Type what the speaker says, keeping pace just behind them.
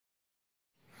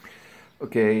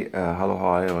Okay, hello,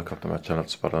 hi, welcome to my channel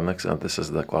Sunspots, and this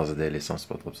is the quasi-daily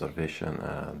sunspot observation.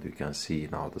 And you can see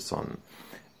now the sun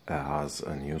has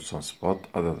a new sunspot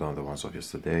other than the ones of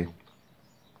yesterday.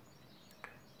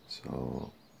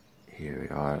 So here we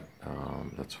are.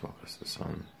 Let's focus the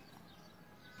sun.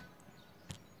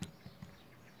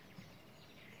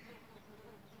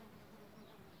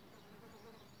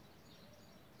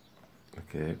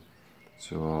 Okay,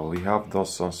 so we have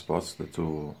those sunspots, the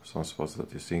two sunspots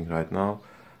that you're seeing right now,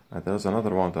 and there's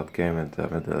another one that came in the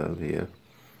middle here.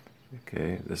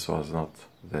 Okay, this was not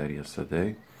there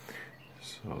yesterday,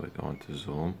 so we're going to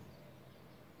zoom.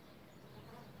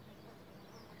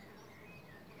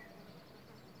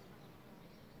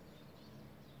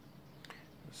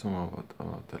 Zoom out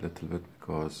a little bit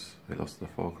because we lost the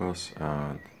focus,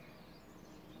 and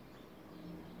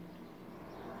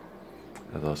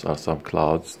those are some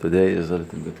clouds. The day is a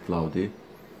little bit cloudy.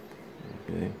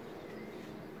 Okay.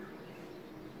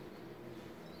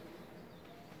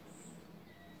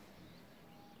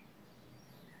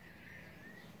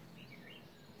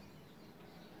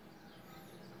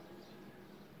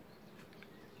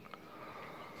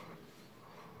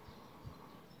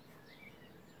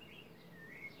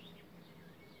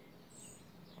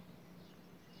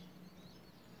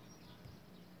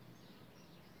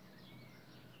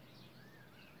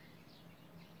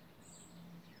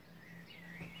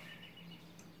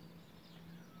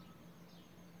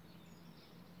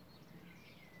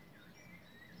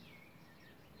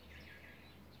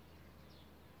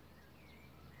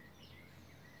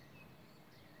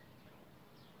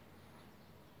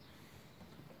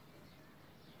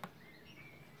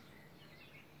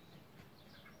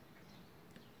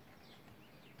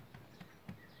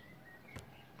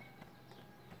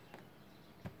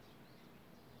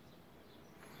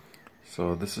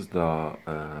 So this is the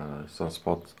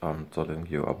sunspot I'm telling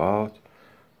you about.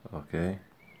 Okay,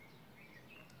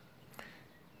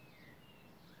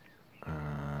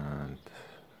 and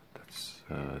let's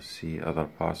see other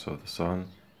parts of the sun.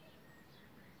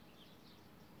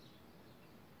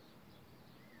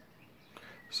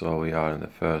 So we are in the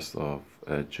 1st of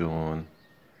June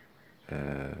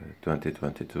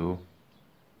 2022.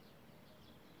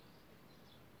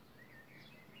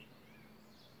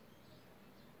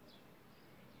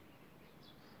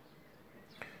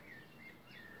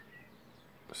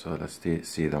 So let's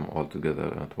see them all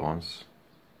together at once.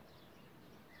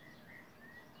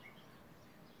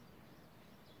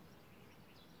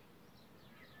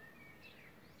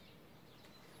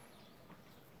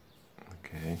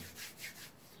 Okay.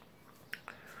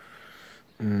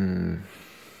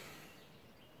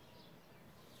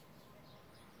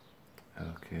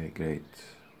 Okay, great.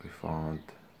 We found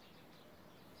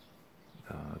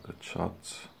good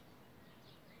shots.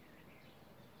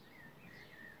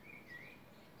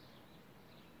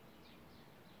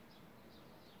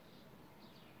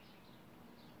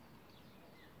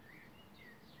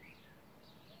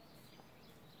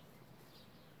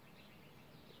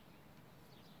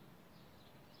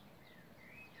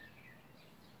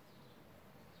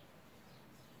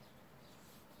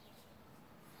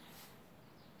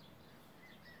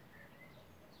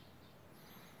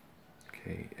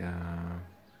 Okay,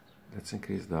 let's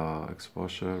increase the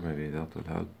exposure, maybe that will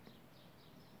help.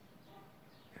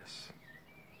 Yes.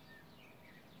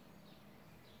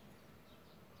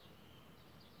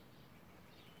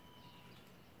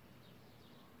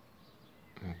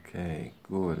 Okay,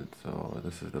 good. So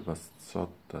this is the best shot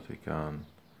that we can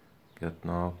get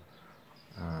now,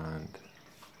 and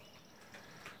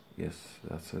yes,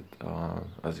 that's it.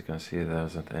 As you can see, there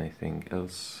isn't anything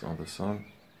else on the sun.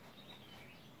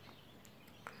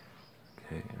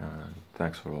 Okay, and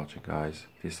thanks for watching, guys.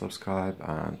 Please subscribe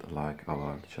and like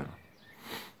our channel.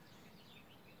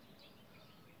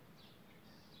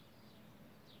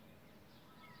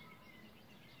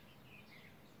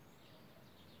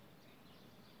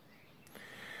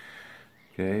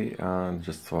 Okay, and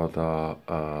just for the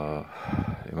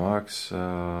remarks,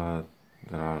 the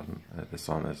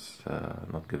sun is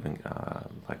not giving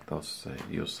like those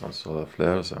use sun solar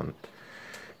flares, and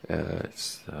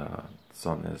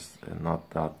sun is not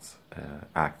that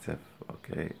active.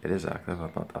 Okay, it is active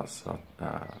but not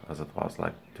as it was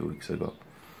like 2 weeks ago.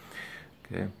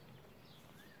 Okay,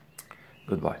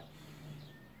 goodbye.